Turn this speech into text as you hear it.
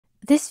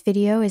This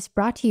video is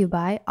brought to you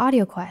by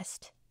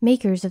AudioQuest,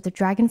 makers of the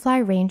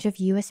Dragonfly range of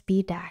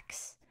USB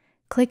DACs.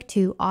 Click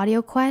to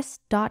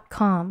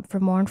AudioQuest.com for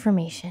more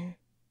information.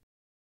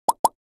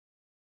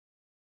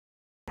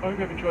 I hope you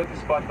have enjoyed this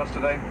spy class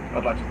today.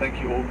 I'd like to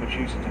thank you all for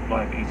choosing to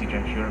fly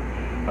EasyJet Europe.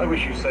 I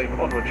wish you safe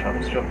onward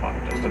travels to your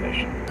final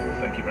destination.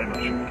 Thank you very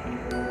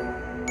much.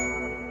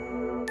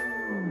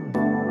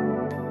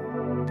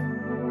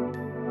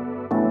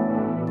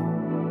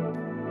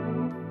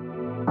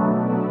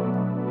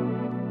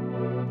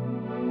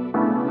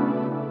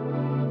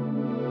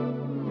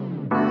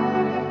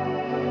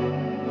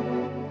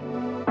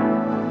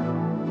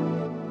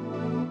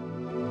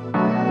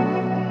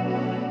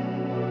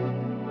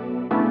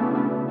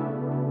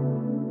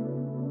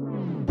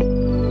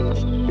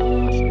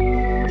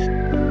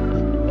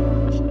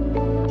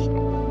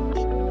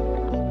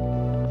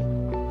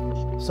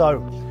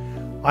 So,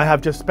 I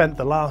have just spent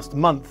the last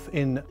month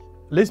in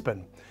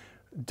Lisbon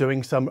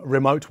doing some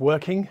remote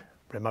working.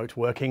 Remote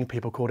working,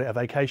 people called it a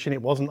vacation. It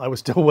wasn't. I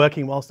was still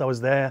working whilst I was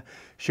there,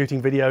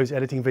 shooting videos,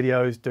 editing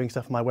videos, doing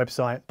stuff for my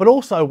website. But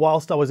also,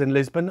 whilst I was in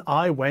Lisbon,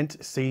 I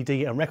went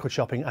CD and record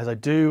shopping, as I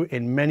do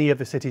in many of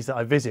the cities that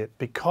I visit,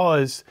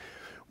 because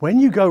when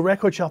you go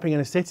record shopping in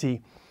a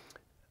city,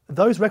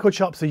 those record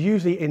shops are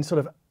usually in sort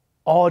of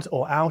odd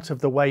or out of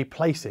the way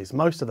places.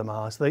 Most of them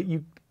are, so that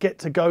you get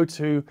to go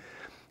to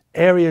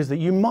areas that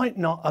you might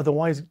not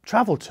otherwise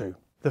travel to.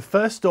 The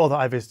first store that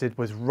I visited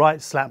was right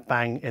slap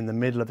bang in the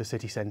middle of the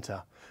city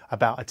centre,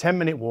 about a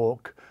 10-minute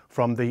walk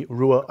from the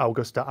Rua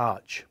Augusta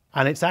Arch.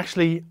 And it's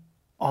actually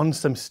on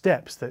some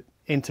steps that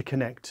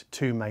interconnect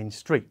two main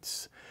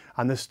streets.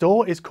 And the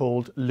store is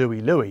called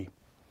Louie Louie.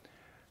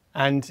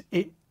 And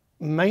it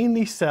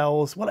mainly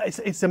sells, well,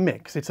 it's a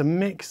mix. It's a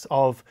mix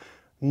of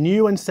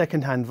new and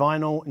second-hand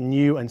vinyl,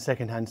 new and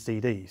second-hand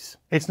CDs.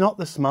 It's not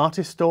the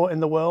smartest store in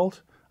the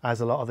world, as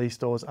a lot of these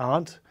stores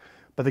aren't,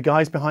 but the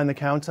guys behind the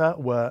counter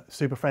were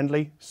super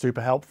friendly,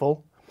 super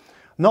helpful.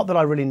 Not that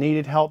I really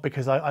needed help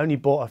because I only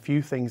bought a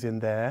few things in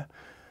there.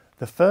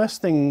 The first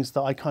things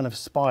that I kind of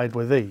spied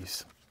were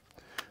these.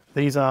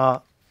 These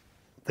are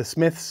the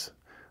Smiths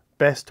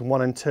Best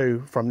 1 and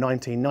 2 from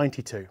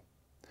 1992.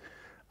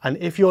 And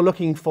if you're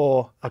looking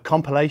for a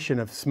compilation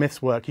of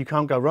Smith's work, you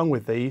can't go wrong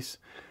with these.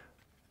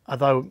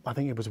 Although I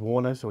think it was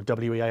Warner's or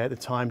WEA at the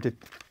time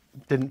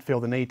didn't feel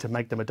the need to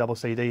make them a double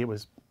CD. It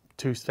was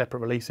two separate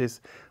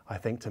releases, I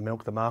think, to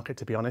milk the market,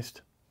 to be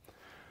honest.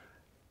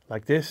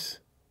 Like this.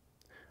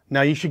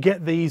 Now you should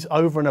get these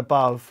over and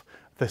above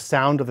the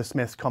Sound of the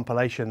Smiths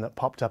compilation that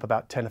popped up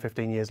about 10 or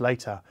 15 years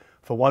later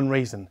for one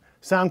reason: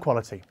 sound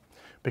quality.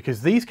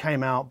 Because these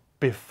came out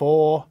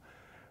before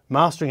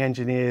mastering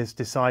engineers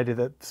decided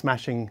that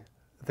smashing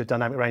the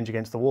dynamic range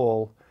against the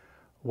wall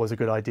was a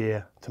good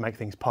idea to make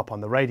things pop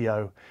on the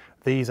radio.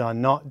 These are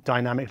not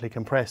dynamically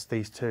compressed,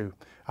 these two.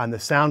 And the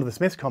Sound of the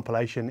Smiths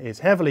compilation is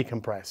heavily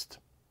compressed.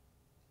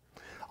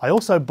 I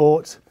also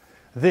bought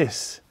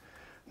this.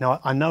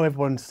 Now, I know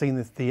everyone's seen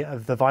the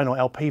vinyl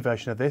LP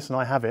version of this, and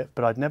I have it,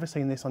 but I'd never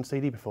seen this on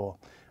CD before.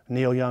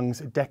 Neil Young's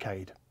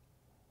Decade.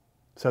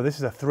 So this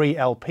is a 3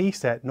 LP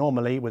set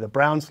normally with a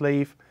brown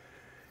sleeve.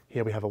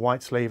 Here we have a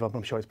white sleeve.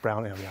 I'm sure it's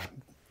brown. There we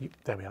are.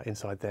 There we are,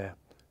 inside there.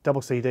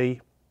 Double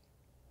CD.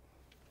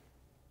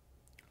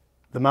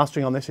 The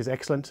mastering on this is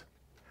excellent.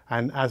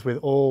 And as with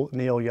all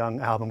Neil Young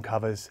album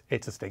covers,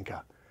 it's a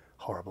stinker.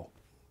 Horrible.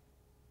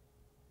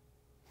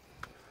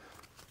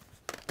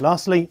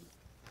 Lastly,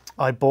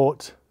 I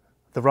bought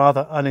the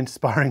rather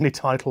uninspiringly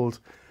titled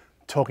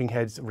Talking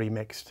Heads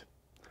Remixed.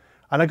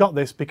 And I got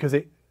this because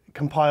it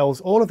compiles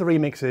all of the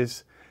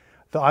remixes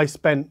that I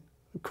spent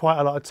quite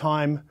a lot of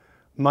time,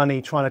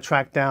 money trying to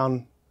track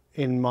down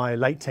in my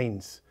late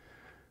teens.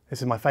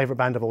 This is my favourite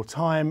band of all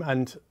time,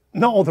 and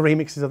not all the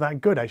remixes are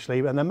that good actually,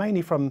 and they're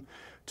mainly from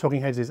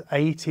Talking Heads'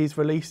 80s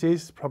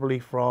releases, probably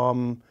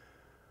from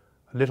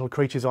Little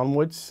Creatures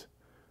onwards.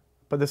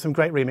 But there's some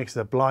great remixes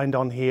of Blind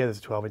on here. There's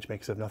a 12-inch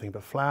mix of Nothing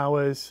But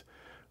Flowers.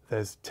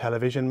 There's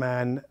Television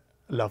Man,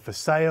 Love for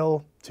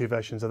Sale, 2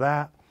 versions of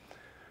that.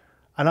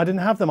 And I didn't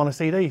have them on a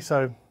CD,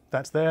 so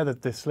that's there.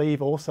 The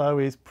sleeve also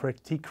is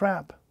pretty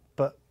crap.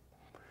 But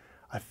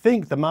I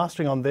think the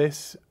mastering on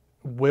this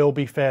will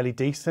be fairly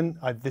decent.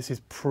 This is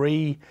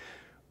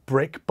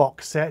pre-brick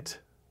box set,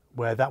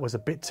 where that was a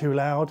bit too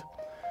loud.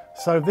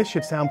 So this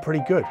should sound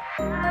pretty good.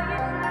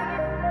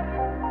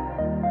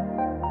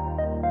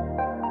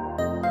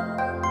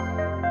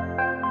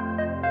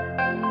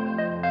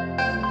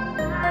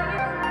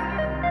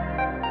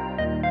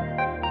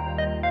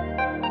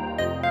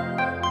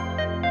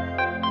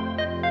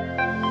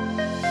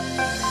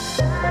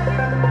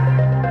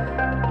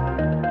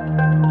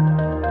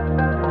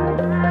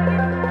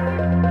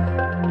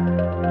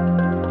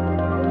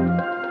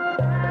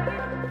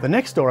 The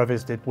next store I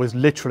visited was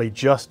literally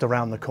just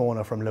around the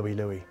corner from Louie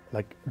Louie,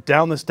 like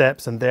down the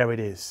steps, and there it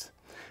is.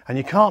 And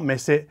you can't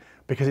miss it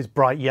because it's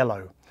bright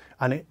yellow.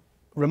 And it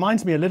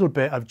reminds me a little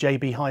bit of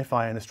JB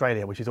Hi-Fi in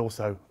Australia, which is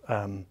also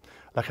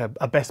like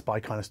a Best Buy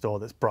kind of store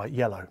that's bright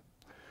yellow.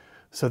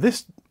 So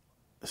this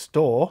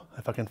store,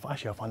 if I can,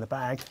 actually I'll find the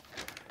bag,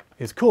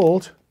 is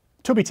called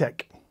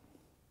Tubitek,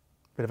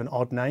 bit of an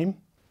odd name,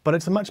 but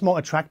it's a much more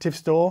attractive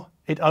store.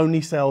 It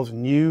only sells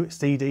new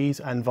CDs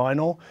and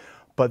vinyl,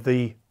 but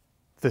the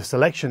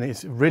selection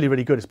is really,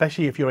 really good,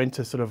 especially if you're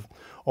into sort of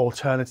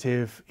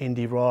alternative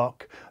indie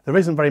rock. There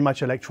isn't very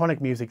much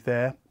electronic music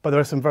there, but there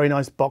are some very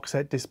nice box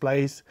set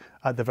displays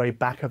at the very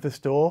back of the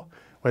store.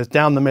 Whereas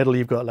down the middle,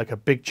 you've got like a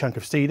big chunk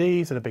of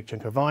CDs and a big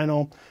chunk of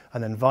vinyl,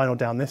 and then vinyl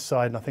down this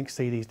side, and I think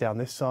CDs down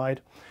this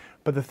side.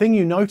 But the thing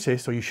you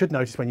notice, or you should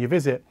notice when you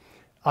visit,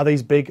 are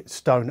these big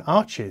stone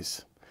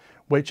arches,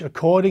 which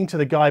according to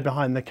the guy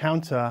behind the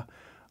counter,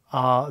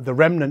 are the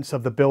remnants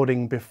of the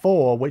building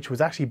before, which was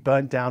actually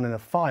burnt down in a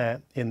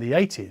fire in the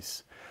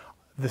 80s.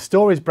 The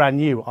store is brand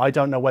new. I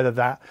don't know whether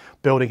that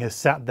building has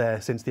sat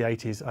there since the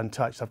 80s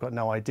untouched. I've got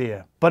no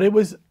idea. But it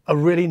was a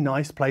really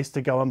nice place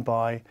to go and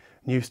buy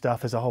new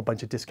stuff. There's a whole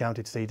bunch of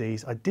discounted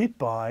CDs. I did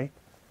buy,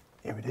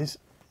 here it is,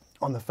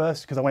 on the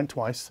first, because I went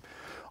twice.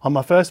 On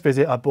my first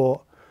visit, I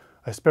bought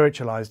a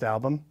Spiritualized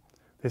album.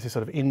 This is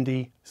sort of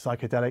indie,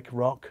 psychedelic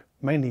rock,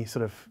 mainly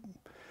sort of,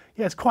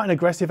 yeah, it's quite an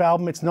aggressive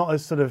album. It's not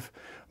as sort of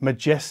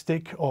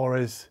majestic or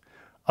as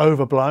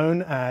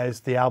overblown as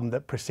the album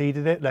that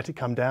preceded it, Let It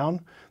Come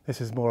Down. This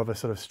is more of a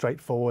sort of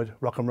straightforward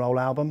rock and roll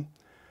album.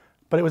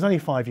 But it was only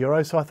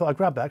 €5, so I thought I'd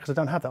grab that because I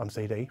don't have that on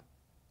CD.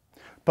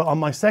 But on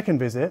my second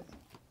visit,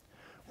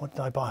 what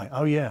did I buy?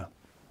 Oh yeah,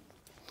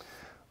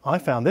 I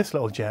found this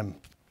little gem.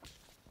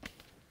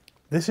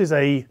 This is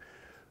a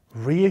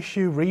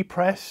reissue,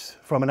 repress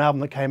from an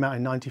album that came out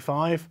in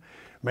 '95.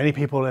 Many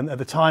people at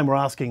the time were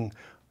asking,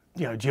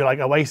 you know, do you like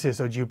Oasis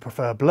or do you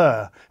prefer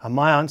Blur? And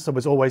my answer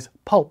was always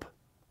Pulp.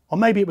 Or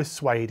maybe it was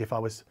Suede if I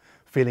was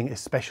feeling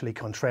especially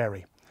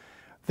contrary.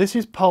 This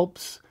is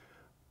Pulp's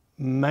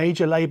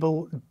major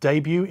label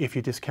debut, if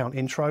you discount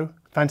Intro.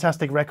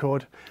 Fantastic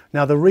record.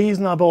 Now the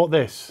reason I bought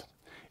this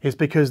is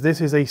because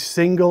this is a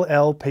single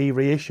LP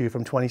reissue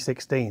from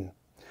 2016.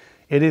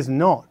 It is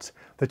not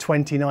the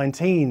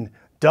 2019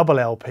 double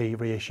LP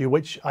reissue,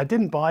 which I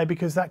didn't buy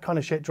because that kind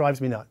of shit drives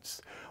me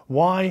nuts.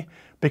 Why?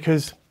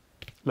 Because,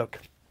 look,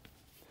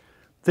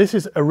 this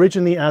is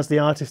originally as the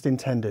artist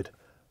intended.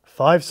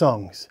 5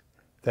 songs.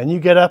 Then you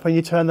get up and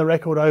you turn the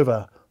record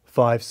over.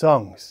 5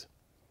 songs.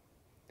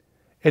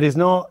 It is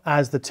not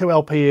as the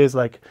 2LP is,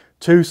 like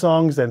 2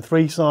 songs, then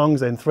 3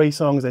 songs, then 3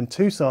 songs, then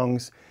 2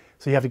 songs.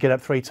 So you have to get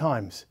up 3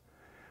 times.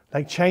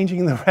 Like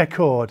changing the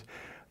record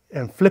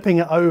and flipping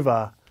it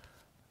over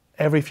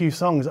every few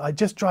songs, it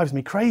just drives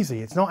me crazy.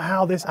 It's not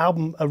how this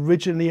album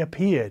originally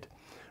appeared.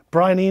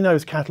 Brian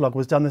Eno's catalogue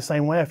was done the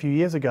same way a few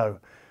years ago.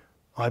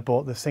 I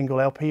bought the single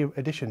LP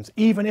editions,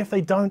 even if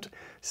they don't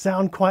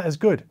sound quite as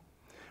good.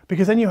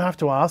 Because then you have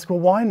to ask, well,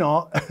 why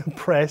not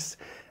press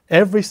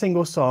every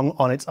single song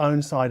on its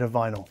own side of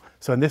vinyl?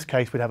 So in this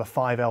case, we'd have a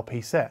 5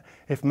 LP set.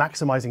 If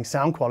maximizing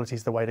sound quality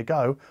is the way to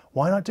go,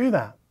 why not do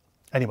that?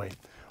 Anyway,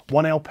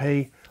 1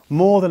 LP,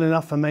 more than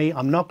enough for me.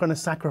 I'm not going to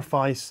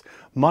sacrifice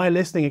my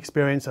listening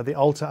experience at the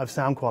altar of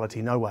sound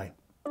quality, no way.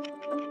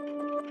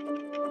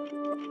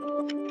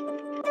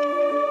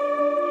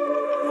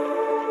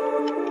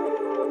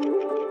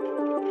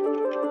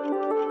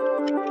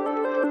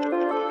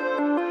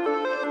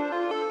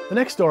 The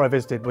next store I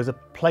visited was a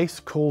place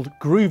called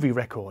Groovie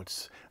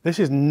Records. This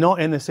is not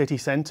in the city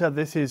centre.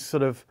 This is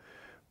sort of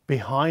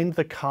behind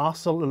the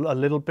castle a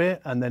little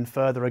bit and then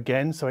further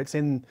again. So it's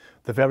in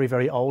the very,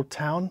 very old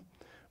town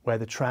where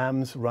the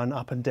trams run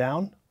up and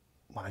down.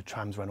 Well, the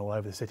trams run all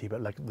over the city, but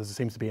like there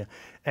seems to be an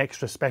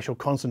extra special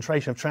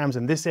concentration of trams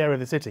in this area of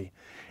the city.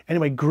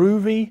 Anyway,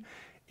 Groovie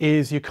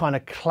is your kind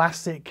of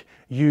classic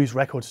used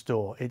record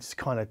store. It's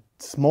kind of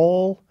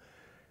small.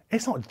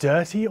 It's not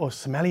dirty or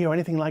smelly or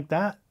anything like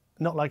that.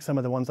 Not like some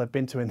of the ones I've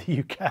been to in the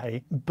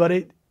UK, but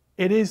it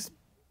is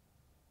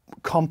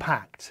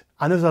compact.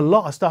 And there's a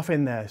lot of stuff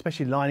in there,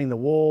 especially lining the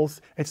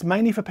walls. It's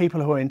mainly for people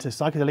who are into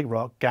psychedelic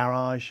rock,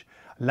 garage,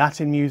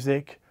 Latin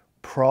music,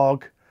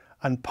 prog,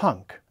 and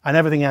punk. And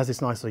everything has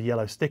this nice little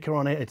yellow sticker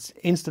on it. It's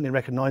instantly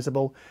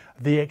recognizable.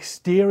 The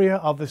exterior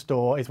of the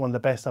store is one of the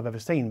best I've ever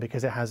seen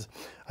because it has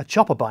a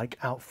chopper bike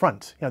out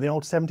front. You know, the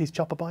old 70s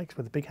chopper bikes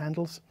with the big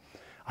handles.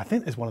 I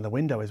think there's one in the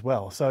window as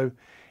well. So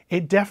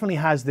it definitely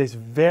has this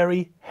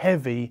very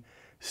heavy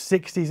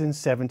 60s and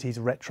 70s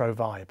retro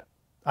vibe.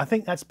 I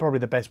think that's probably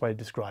the best way to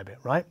describe it,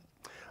 right?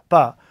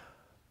 But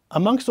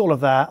amongst all of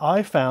that,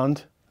 I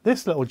found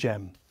this little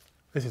gem.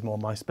 This is more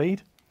my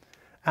speed.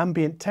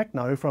 Ambient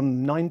techno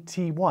from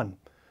 '91.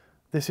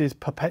 This is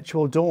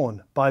Perpetual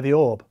Dawn by The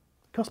Orb.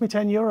 It cost me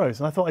 €10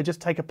 and I thought I'd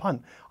just take a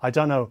punt. I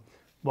don't know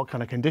what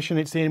kind of condition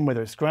it's in,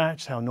 whether it's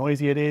scratched, how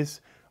noisy it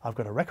is. I've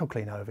got a record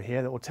cleaner over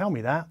here that will tell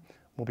me that.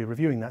 We'll be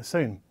reviewing that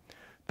soon.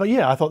 But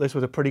yeah, I thought this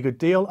was a pretty good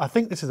deal. I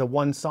think this is a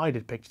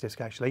one-sided picture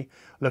disc actually,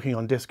 looking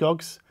on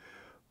Discogs.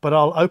 But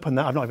I'll open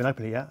that. I've not even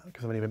opened it yet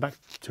because I've only been back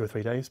 2 or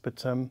 3 days.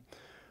 But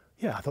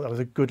yeah, I thought that was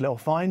a good little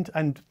find.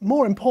 And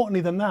more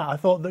importantly than that, I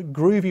thought that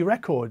Groovie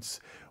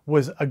Records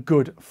was a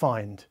good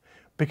find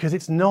because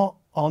it's not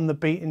on the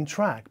beaten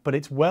track, but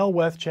it's well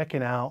worth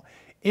checking out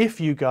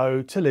if you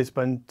go to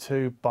Lisbon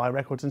to buy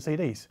records and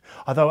CDs.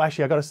 Although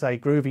actually, I've got to say,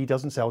 Groovie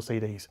doesn't sell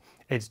CDs.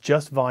 It's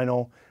just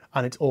vinyl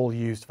and it's all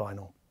used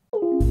vinyl.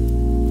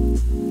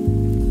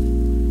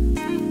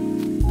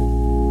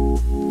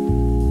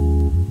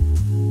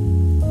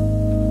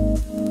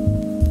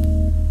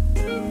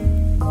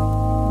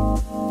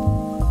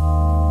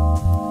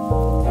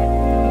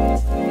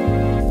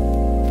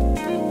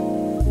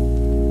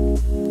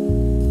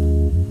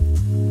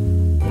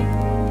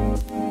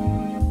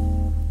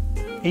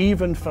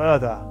 Even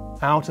further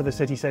out of the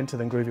city centre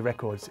than Groovie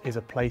Records is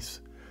a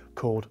place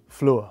called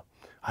Flur.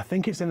 I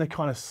think it's in the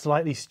kind of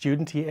slightly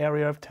studenty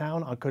area of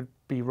town. I could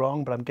be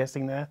wrong, but I'm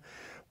guessing there.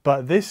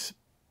 But this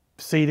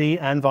CD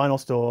and vinyl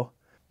store,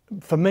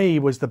 for me,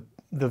 was the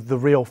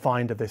real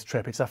find of this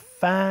trip. It's a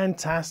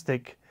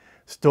fantastic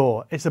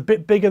store. It's a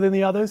bit bigger than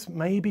the others,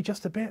 maybe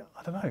just a bit,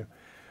 I don't know.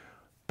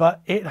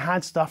 But it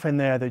had stuff in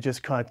there that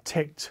just kind of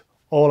ticked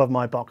all of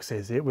my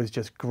boxes. It was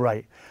just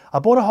great. I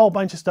bought a whole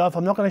bunch of stuff.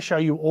 I'm not going to show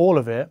you all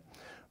of it,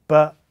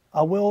 but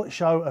I will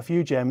show a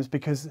few gems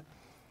because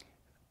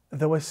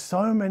there were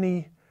so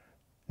many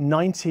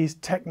 90s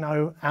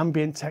techno,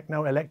 ambient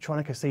techno,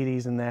 electronica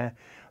CDs in there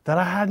that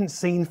I hadn't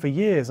seen for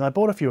years, and I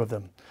bought a few of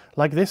them,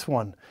 like this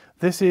one.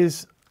 This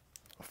is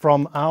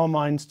From Our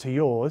Minds to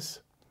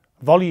Yours,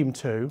 Volume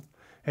 2.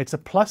 It's a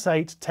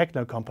 +8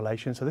 techno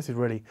compilation, so this is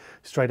really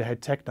straight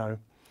ahead techno.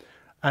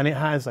 And it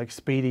has like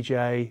Speedy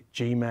J,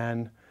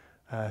 G-Man,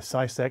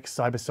 Cysex,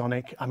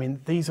 Cybersonic. I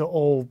mean, these are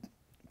all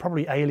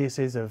probably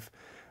aliases of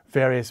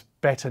various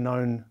better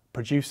known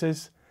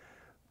producers.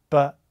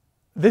 But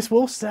this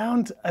will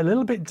sound a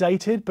little bit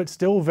dated, but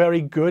still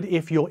very good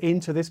if you're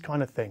into this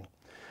kind of thing.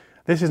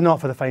 This is not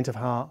for the faint of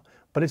heart,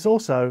 but it's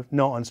also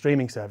not on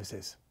streaming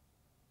services.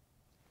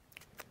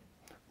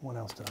 What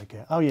else did I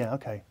get? Oh yeah,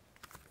 okay.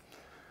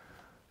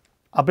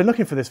 I've been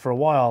looking for this for a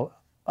while.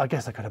 I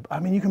guess I could have, I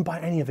mean, you can buy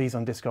any of these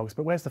on Discogs,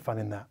 but where's the fun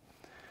in that?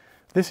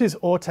 This is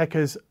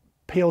Autechre's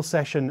Peel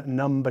Session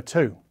number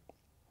 2.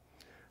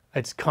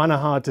 It's kind of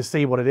hard to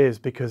see what it is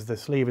because the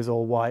sleeve is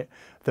all white.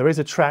 There is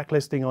a track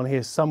listing on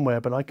here somewhere,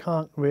 but I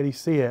can't really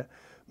see it.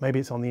 Maybe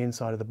it's on the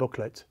inside of the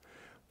booklet.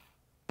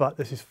 But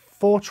this is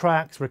 4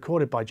 tracks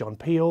recorded by John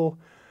Peel.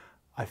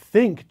 I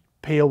think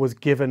Peel was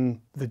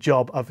given the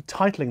job of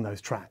titling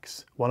those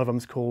tracks. One of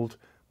them's called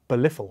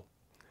Beliffle.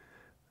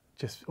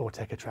 Just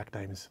Autechre track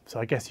names. So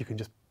I guess you can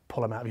just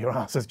pull them out of your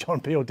ass as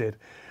John Peel did.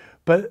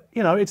 But,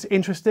 you know, it's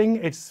interesting.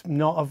 It's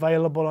not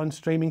available on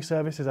streaming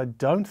services, I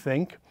don't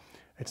think.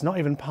 It's not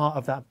even part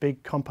of that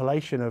big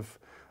compilation of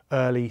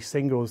early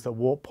singles that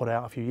Warp put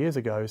out a few years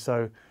ago.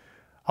 So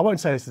I won't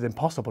say this is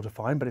impossible to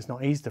find, but it's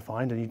not easy to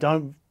find. And you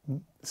don't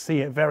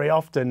see it very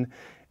often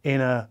in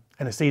a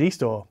CD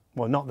store.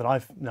 Well, not that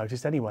I've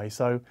noticed anyway.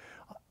 So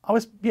I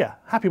was, yeah,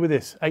 happy with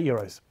this.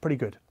 €8. Pretty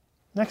good.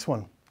 Next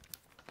one.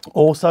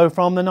 Also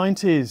from the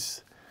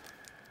 90s,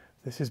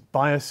 this is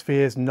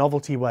Biosphere's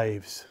Novelty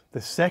Waves,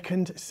 the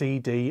second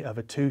CD of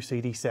a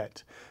 2-CD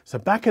set. So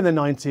back in the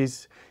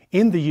 90s,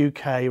 in the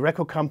UK,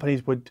 record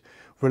companies would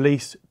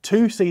release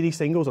 2 CD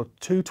singles or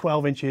 2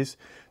 12 inches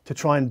to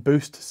try and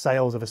boost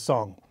sales of a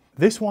song.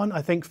 This one,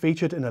 I think,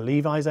 featured in a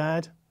Levi's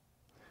ad.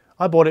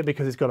 I bought it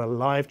because it's got a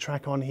live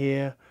track on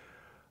here.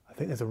 I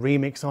think there's a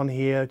remix on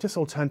here, just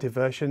alternative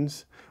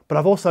versions. But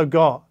I've also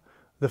got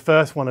the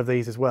first one of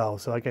these as well,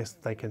 so I guess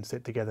they can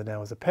sit together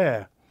now as a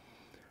pair.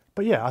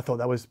 But yeah, I thought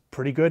that was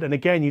pretty good. And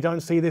again, you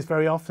don't see this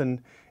very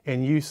often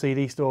in used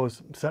CD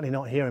stores, certainly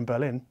not here in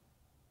Berlin.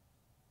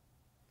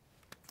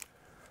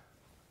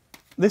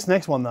 This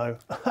next one though,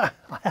 I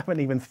haven't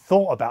even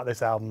thought about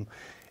this album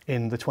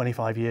in the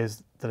 25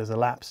 years that has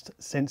elapsed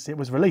since it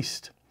was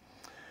released.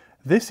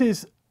 This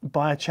is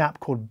by a chap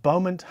called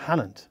Beaumont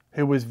Hannant,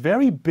 who was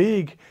very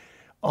big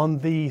on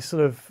the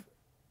sort of,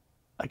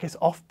 I guess,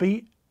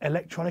 offbeat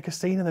electronica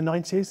scene in the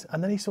 90s,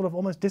 and then he sort of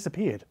almost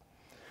disappeared.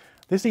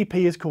 This EP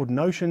is called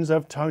Notions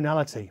of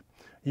Tonality.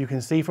 You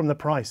can see from the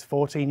price,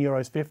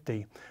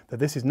 €14.50, that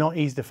this is not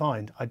easy to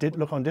find. I did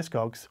look on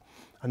Discogs,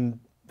 and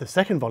the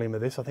second volume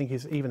of this I think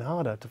is even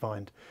harder to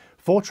find.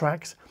 4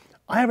 tracks.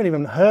 I haven't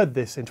even heard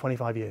this in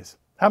 25 years.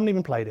 Haven't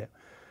even played it.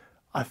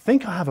 I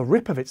think I have a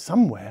rip of it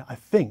somewhere, I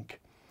think.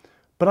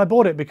 But I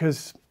bought it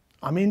because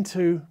I'm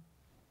into,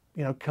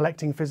 you know,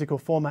 collecting physical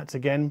formats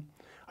again.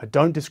 I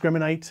don't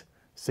discriminate.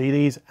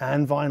 CDs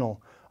and vinyl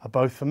are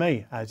both for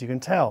me, as you can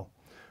tell.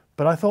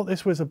 But I thought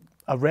this was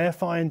a rare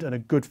find and a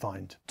good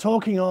find.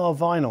 Talking of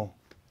vinyl,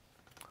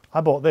 I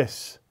bought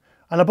this.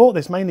 And I bought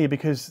this mainly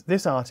because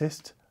this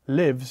artist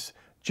lives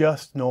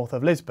just north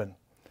of Lisbon.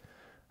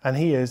 And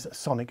he is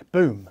Sonic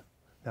Boom.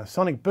 Now,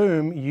 Sonic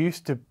Boom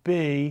used to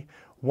be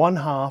one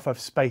half of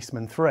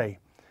Spaceman 3.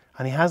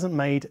 And he hasn't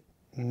made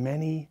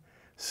many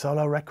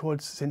solo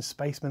records since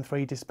Spaceman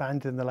 3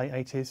 disbanded in the late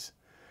 80s.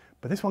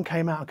 But this one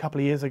came out a couple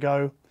of years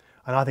ago.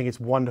 And I think it's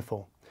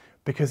wonderful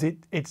because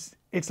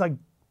it's like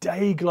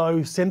day-glow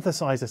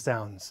synthesizer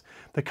sounds,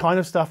 the kind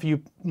of stuff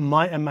you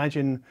might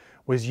imagine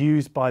was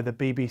used by the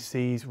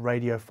BBC's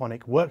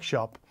Radiophonic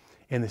Workshop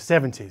in the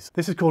 70s.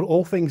 This is called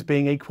All Things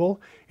Being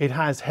Equal. It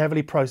has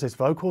heavily processed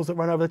vocals that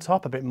run over the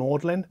top, a bit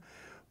maudlin,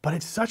 but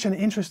it's such an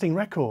interesting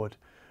record,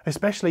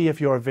 especially if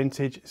you're a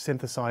vintage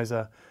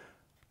synthesizer,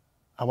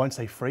 I won't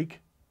say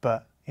freak,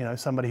 but you know,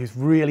 somebody who's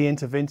really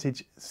into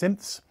vintage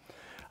synths.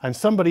 And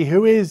somebody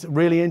who is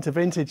really into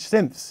vintage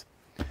synths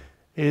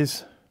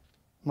is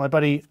my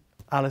buddy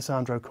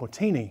Alessandro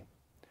Cortini.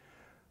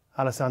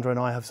 Alessandro and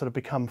I have sort of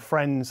become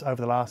friends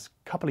over the last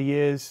couple of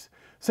years,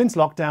 since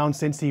lockdown,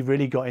 since he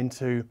really got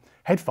into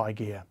head-fi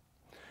gear.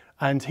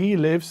 And he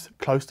lives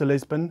close to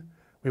Lisbon.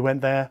 We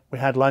went there, we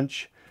had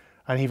lunch,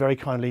 and he very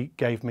kindly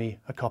gave me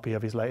a copy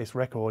of his latest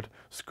record,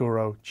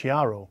 Scuro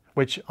Chiaro,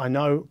 which I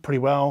know pretty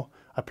well.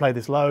 I play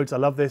this loads, I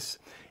love this.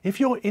 If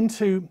you're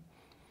into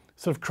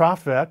sort of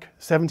Kraftwerk,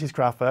 70s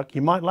Kraftwerk,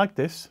 you might like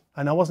this.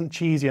 And I wasn't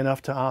cheesy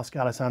enough to ask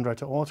Alessandro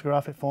to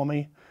autograph it for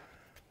me.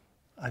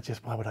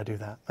 Why would I do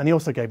that? And he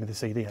also gave me the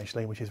CD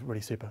actually, which is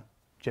really super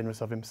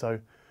generous of him. So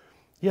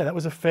yeah, that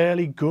was a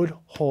fairly good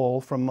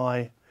haul from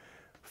my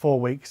 4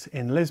 weeks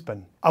in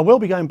Lisbon. I will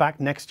be going back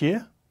next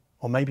year,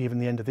 or maybe even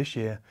the end of this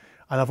year.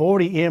 And I've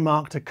already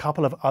earmarked a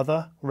couple of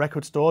other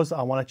record stores that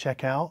I want to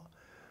check out.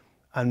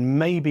 And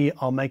maybe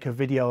I'll make a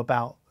video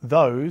about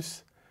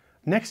those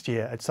next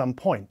year at some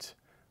point.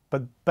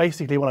 But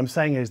basically what I'm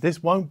saying is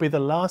this won't be the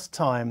last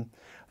time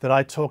that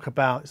I talk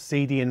about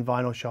CD and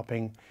vinyl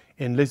shopping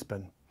in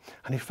Lisbon.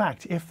 And in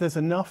fact, if there's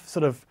enough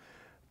sort of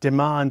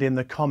demand in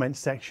the comment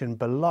section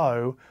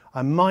below,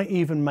 I might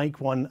even make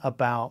one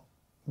about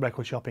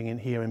record shopping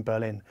here in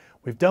Berlin.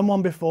 We've done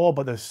one before,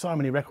 but there's so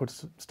many record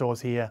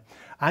stores here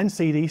and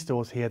CD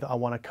stores here that I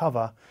want to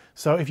cover.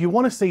 So if you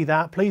want to see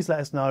that, please let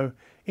us know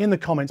in the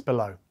comments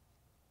below.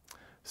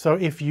 So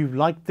if you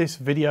like this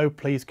video,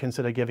 please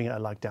consider giving it a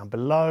like down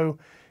below.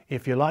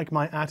 If you like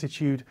my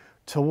attitude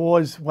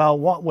towards, well,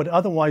 what would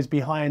otherwise be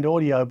high-end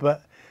audio,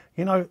 but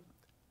you know,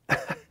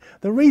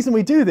 the reason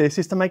we do this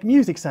is to make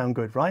music sound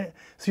good, right?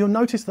 So you'll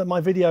notice that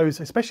my videos,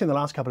 especially in the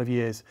last couple of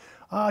years,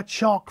 are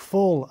chock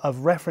full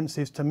of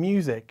references to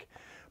music,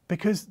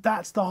 because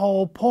that's the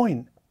whole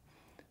point.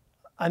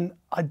 And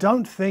I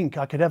don't think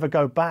I could ever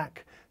go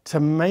back to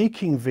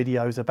making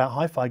videos about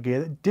hi-fi gear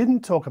that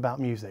didn't talk about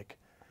music.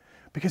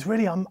 Because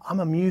really, I'm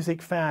a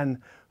music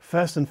fan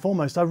first and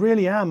foremost. I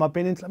really am. I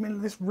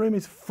mean, this room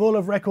is full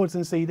of records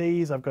and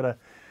CDs. I've got a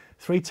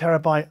 3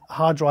 terabyte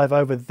hard drive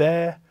over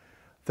there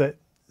that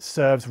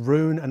serves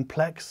Rune and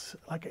Plex.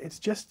 Like, it's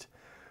just,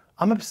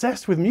 I'm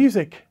obsessed with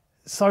music.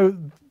 So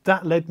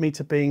that led me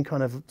to being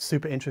kind of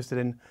super interested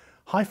in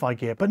hi-fi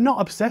gear, but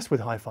not obsessed with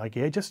hi-fi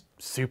gear, just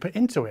super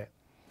into it.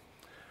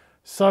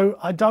 So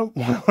I don't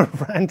want to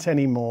rant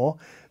anymore.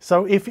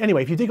 So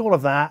anyway, if you dig all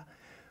of that,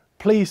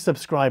 please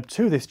subscribe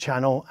to this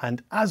channel.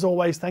 And as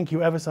always, thank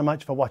you ever so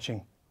much for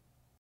watching.